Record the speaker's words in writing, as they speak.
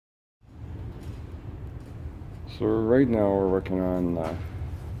So right now we're working on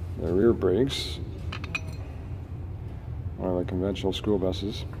the rear brakes, one of the conventional school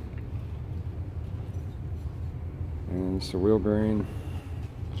buses, and it's the wheel bearing.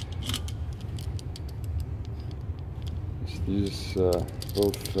 These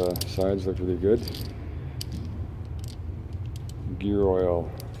both sides look really good. Gear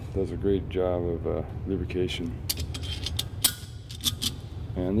oil does a great job of lubrication,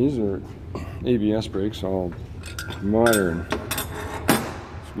 and these are ABS brakes. All modern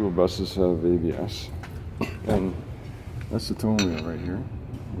school buses have ABS, and that's the tone wheel right here,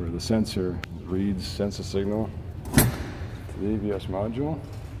 where the sensor sends a signal to the ABS module,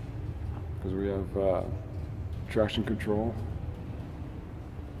 because we have traction control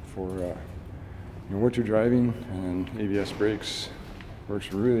for winter driving, and ABS brakes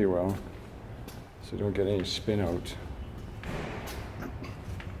works really well, so you don't get any spin out.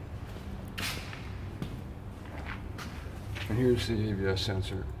 And here's the ABS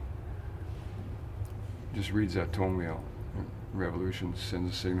sensor. Just reads that tone wheel. Revolution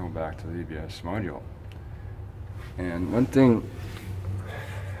sends a signal back to the ABS module. And one thing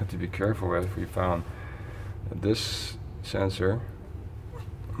I have to be careful with, we found that this sensor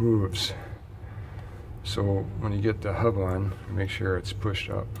moves. So when you get the hub on, make sure it's pushed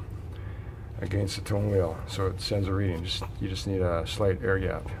up against the tone wheel so it sends a reading. You just need a slight air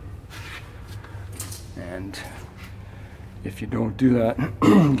gap. And if you don't do that,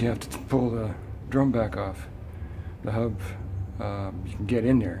 you have to pull the drum back off. The hub, you can get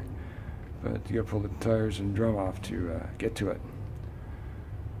in there, but you gotta pull the tires and drum off to get to it.